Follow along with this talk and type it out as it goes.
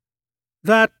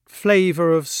That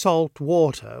flavour of salt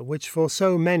water, which for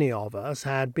so many of us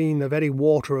had been the very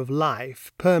water of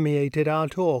life, permeated our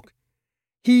talk.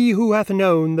 He who hath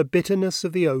known the bitterness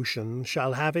of the ocean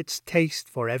shall have its taste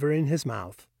for ever in his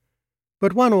mouth.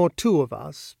 But one or two of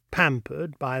us,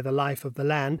 pampered by the life of the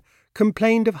land,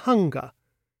 complained of hunger.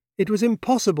 It was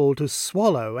impossible to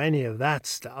swallow any of that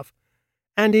stuff,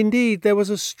 and indeed there was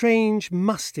a strange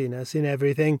mustiness in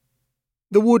everything.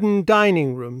 The wooden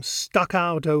dining-room stuck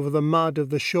out over the mud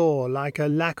of the shore like a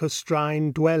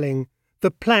lacustrine dwelling.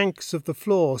 The planks of the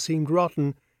floor seemed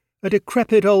rotten. A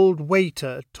decrepit old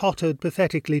waiter tottered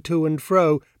pathetically to and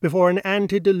fro before an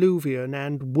antediluvian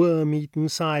and worm-eaten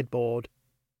sideboard.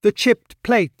 The chipped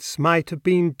plates might have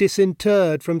been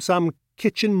disinterred from some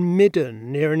kitchen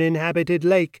midden near an inhabited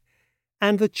lake,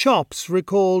 and the chops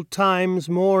recalled times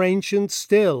more ancient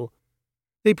still.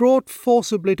 They brought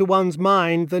forcibly to one's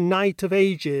mind the night of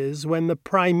ages when the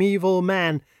primeval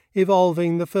man,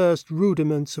 evolving the first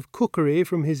rudiments of cookery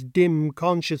from his dim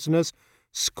consciousness,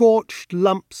 scorched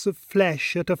lumps of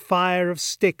flesh at a fire of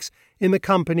sticks in the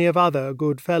company of other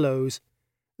good fellows.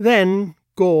 Then,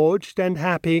 gorged and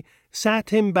happy, sat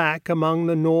him back among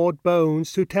the gnawed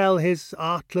bones to tell his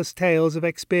artless tales of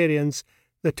experience,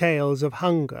 the tales of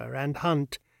hunger and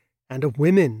hunt, and of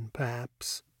women,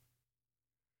 perhaps.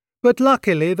 But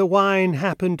luckily the wine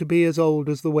happened to be as old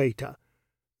as the waiter.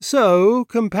 So,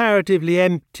 comparatively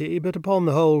empty, but upon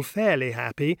the whole fairly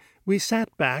happy, we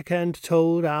sat back and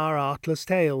told our artless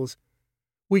tales.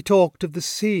 We talked of the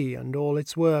sea and all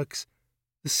its works.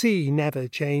 The sea never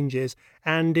changes,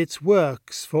 and its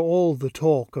works, for all the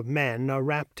talk of men, are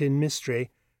wrapped in mystery.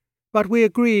 But we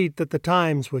agreed that the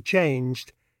times were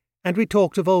changed, and we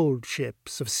talked of old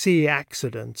ships, of sea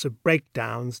accidents, of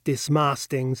breakdowns,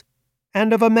 dismastings,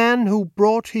 and of a man who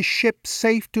brought his ship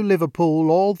safe to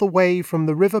Liverpool all the way from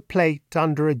the River Plate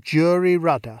under a jury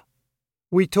rudder.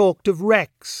 We talked of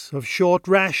wrecks, of short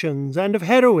rations, and of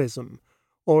heroism,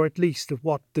 or at least of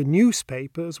what the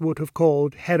newspapers would have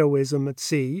called heroism at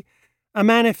sea, a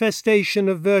manifestation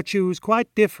of virtues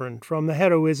quite different from the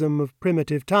heroism of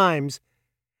primitive times.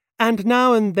 And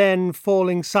now and then,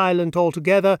 falling silent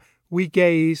altogether, we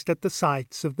gazed at the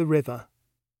sights of the river.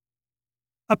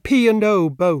 A P&O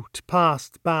boat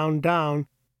passed bound down.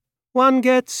 "One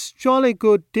gets jolly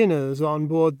good dinners on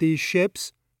board these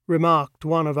ships," remarked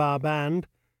one of our band.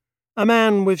 A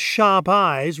man with sharp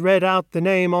eyes read out the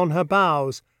name on her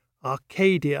bows,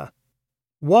 Arcadia.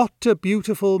 "What a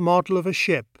beautiful model of a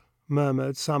ship,"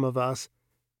 murmured some of us.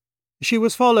 She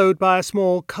was followed by a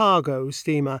small cargo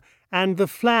steamer, and the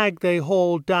flag they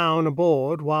hauled down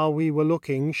aboard while we were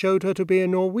looking showed her to be a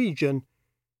Norwegian.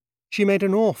 She made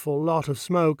an awful lot of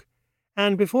smoke,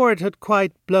 and before it had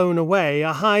quite blown away,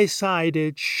 a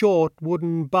high-sided, short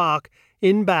wooden bark,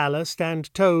 in ballast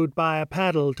and towed by a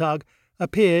paddle-tug,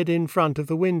 appeared in front of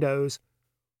the windows.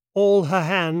 All her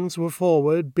hands were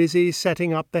forward, busy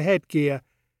setting up the headgear,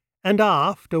 and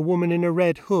aft a woman in a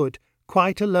red hood,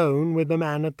 quite alone with the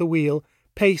man at the wheel,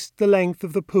 paced the length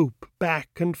of the poop,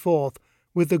 back and forth,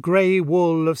 with the grey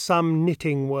wool of some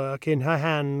knitting work in her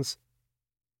hands.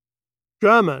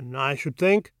 "German, I should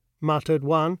think," muttered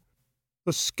one.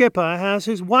 "The skipper has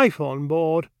his wife on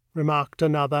board," remarked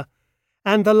another,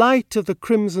 and the light of the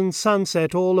crimson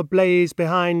sunset all ablaze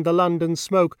behind the London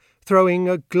smoke, throwing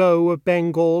a glow of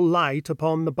Bengal light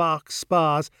upon the bark's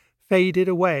spars, faded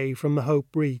away from the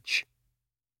Hope Reach.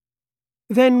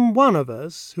 Then one of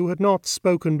us, who had not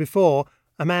spoken before,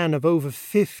 a man of over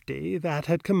 50 that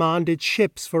had commanded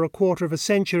ships for a quarter of a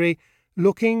century,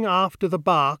 looking after the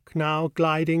bark now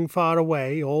gliding far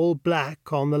away, all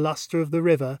black on the lustre of the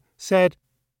river, said,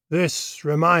 "This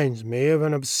reminds me of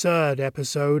an absurd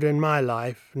episode in my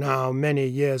life, now many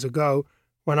years ago,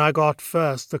 when I got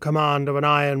first the command of an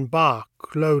iron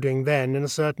bark, loading then in a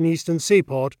certain eastern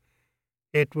seaport.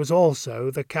 It was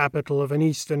also the capital of an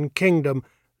eastern kingdom,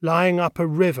 lying up a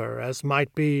river as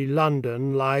might be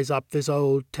London lies up this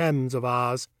old Thames of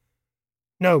ours.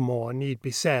 No more need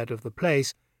be said of the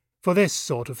place, for this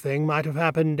sort of thing might have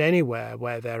happened anywhere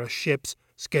where there are ships,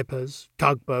 skippers,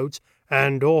 tugboats,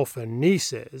 and orphan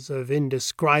nieces of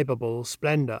indescribable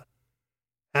splendour.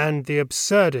 And the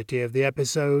absurdity of the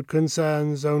episode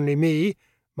concerns only me,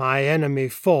 my enemy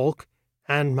Falk,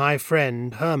 and my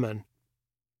friend Herman.